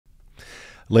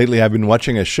Lately, I've been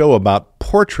watching a show about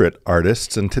portrait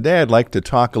artists, and today I'd like to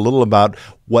talk a little about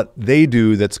what they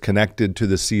do that's connected to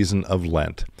the season of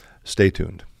Lent. Stay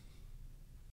tuned.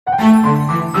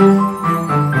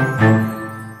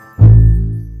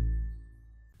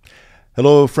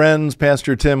 Hello, friends.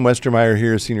 Pastor Tim Westermeyer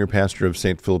here, Senior Pastor of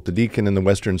St. Philip the Deacon in the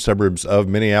western suburbs of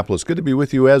Minneapolis. Good to be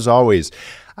with you as always.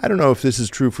 I don't know if this is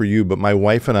true for you, but my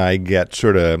wife and I get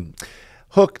sort of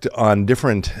hooked on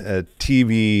different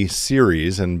TV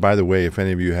series. And by the way, if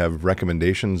any of you have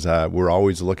recommendations, we're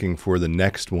always looking for the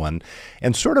next one.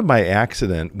 And sort of by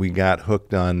accident, we got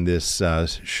hooked on this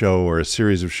show or a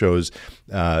series of shows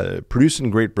produced in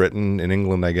Great Britain, in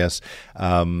England, I guess,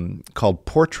 called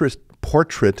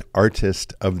Portrait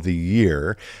Artist of the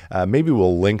Year. Maybe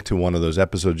we'll link to one of those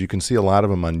episodes. You can see a lot of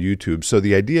them on YouTube. So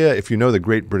the idea, if you know the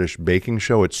Great British Baking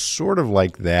Show, it's sort of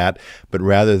like that, but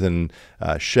rather than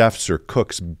chefs or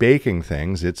cooks baking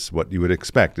things, it's what you would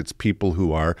expect. It's people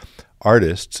who are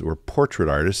artists or portrait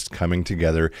artists coming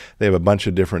together. They have a bunch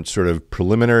of different sort of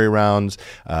preliminary rounds.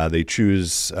 They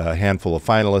choose a handful of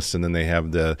finalists, and then they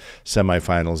have the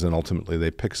semifinals, and ultimately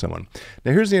they pick someone.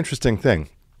 Now, here's the interesting thing.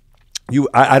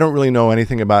 I don't really know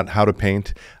anything about how to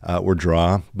paint or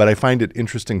draw, but I find it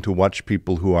interesting to watch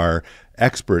people who are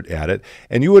expert at it.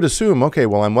 And you would assume, okay,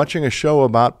 well, I'm watching a show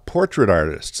about portrait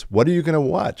artists. What are you going to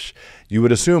watch? You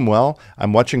would assume, well,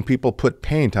 I'm watching people put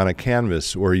paint on a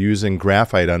canvas or using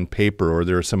graphite on paper, or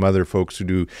there are some other folks who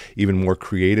do even more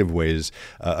creative ways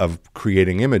of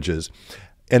creating images.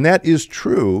 And that is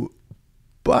true,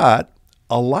 but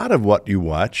a lot of what you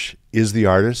watch is the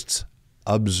artists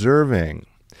observing,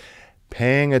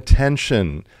 paying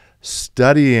attention,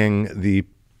 studying the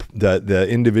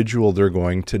individual they're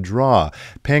going to draw,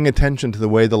 paying attention to the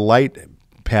way the light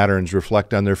patterns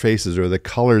reflect on their faces or the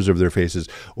colors of their faces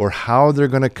or how they're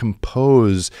going to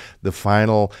compose the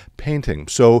final painting.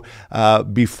 So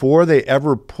before they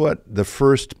ever put the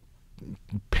first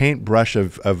paintbrush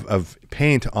of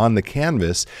paint on the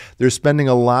canvas, they're spending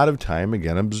a lot of time,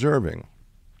 again, observing.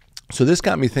 So this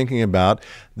got me thinking about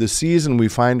the season we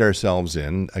find ourselves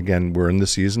in. Again, we're in the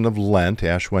season of Lent.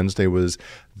 Ash Wednesday was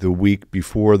the week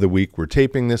before the week we're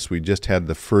taping this. We just had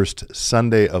the first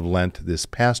Sunday of Lent this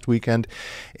past weekend.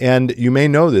 And you may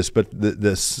know this, but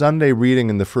the Sunday reading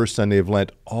in the first Sunday of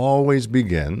Lent always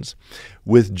begins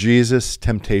with Jesus'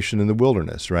 temptation in the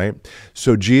wilderness, right?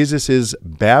 So Jesus is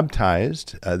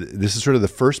baptized. This is sort of the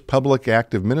first public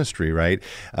act of ministry, right?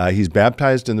 He's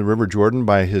baptized in the River Jordan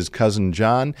by his cousin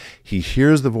John. He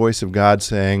hears the voice of God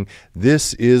saying,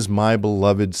 "This is my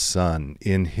beloved Son.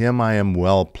 In him I am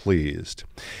well pleased."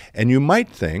 And you might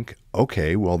think,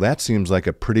 okay, well, that seems like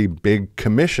a pretty big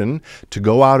commission to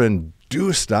go out and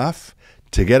do stuff,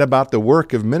 to get about the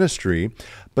work of ministry.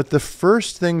 But the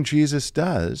first thing Jesus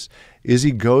does is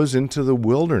he goes into the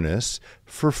wilderness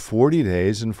for 40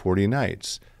 days and 40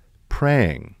 nights,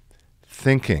 praying,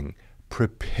 thinking,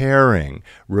 preparing,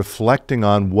 reflecting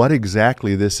on what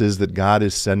exactly this is that God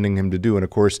is sending him to do. And of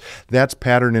course, that's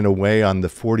patterned in a way on the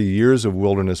 40 years of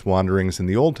wilderness wanderings in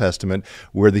the Old Testament,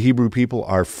 where the Hebrew people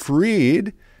are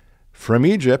freed from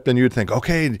Egypt, and you'd think,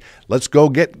 okay, let's go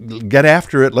get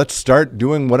after it. Let's start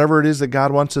doing whatever it is that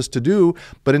God wants us to do.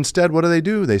 But instead, what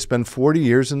do? They spend 40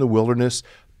 years in the wilderness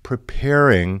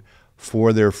preparing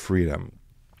for their freedom.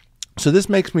 So this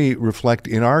makes me reflect,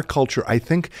 in our culture, I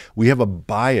think we have a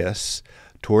bias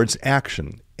towards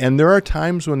action. And there are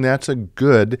times when that's a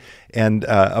good and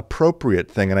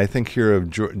appropriate thing. And I think here of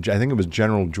I think it was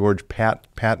General George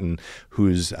Patton,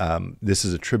 who's this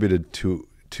is attributed to,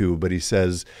 but he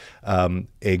says,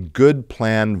 a good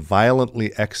plan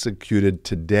violently executed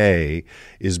today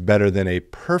is better than a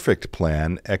perfect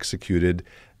plan executed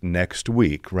next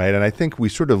week, right? And I think we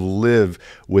sort of live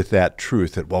with that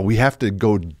truth that, well, we have to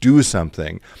go do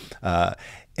something.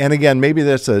 And again, maybe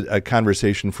that's a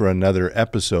conversation for another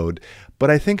episode, but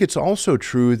I think it's also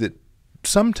true that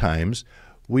sometimes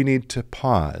we need to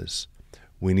pause.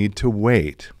 We need to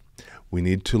wait. We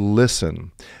need to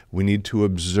listen. We need to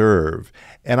observe.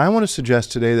 And I want to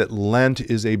suggest today that Lent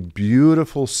is a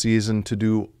beautiful season to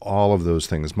do all of those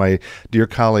things. My dear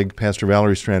colleague, Pastor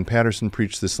Valerie Strand Patterson,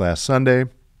 preached this last Sunday.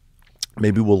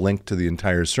 Maybe we'll link to the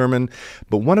entire sermon.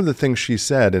 But one of the things she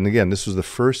said, and again, this was the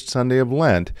first Sunday of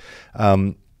Lent,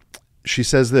 she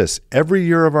says this: every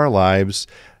year of our lives,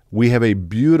 we have a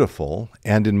beautiful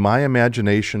and, in my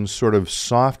imagination, sort of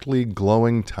softly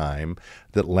glowing time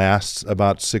that lasts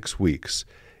about 6 weeks.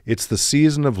 It's the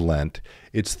season of Lent.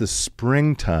 It's the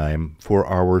springtime for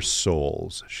our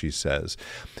souls, she says.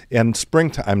 And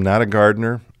springtime, I'm not a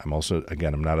gardener. I'm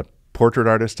not a portrait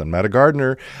artist. I'm not a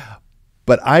gardener.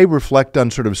 But I reflect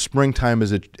on sort of springtime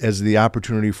as the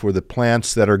opportunity for the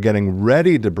plants that are getting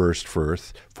ready to burst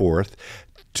forth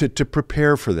to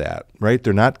prepare for that, right?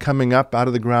 They're not coming up out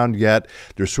of the ground yet.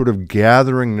 They're sort of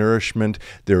gathering nourishment.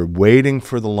 They're waiting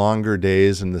for the longer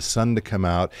days and the sun to come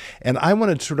out. And I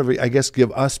want to sort of, I guess,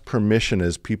 give us permission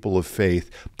as people of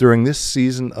faith during this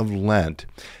season of Lent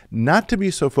not to be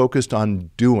so focused on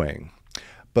doing,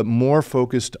 but more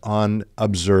focused on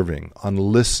observing, on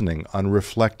listening, on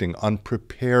reflecting, on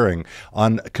preparing,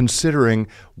 on considering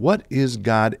what is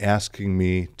God asking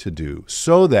me to do,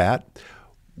 so that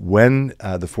when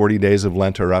the 40 days of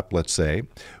Lent are up, let's say,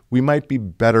 we might be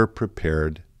better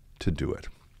prepared to do it.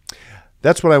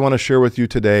 That's what I want to share with you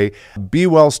today. Be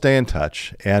well, stay in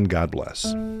touch, and God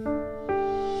bless.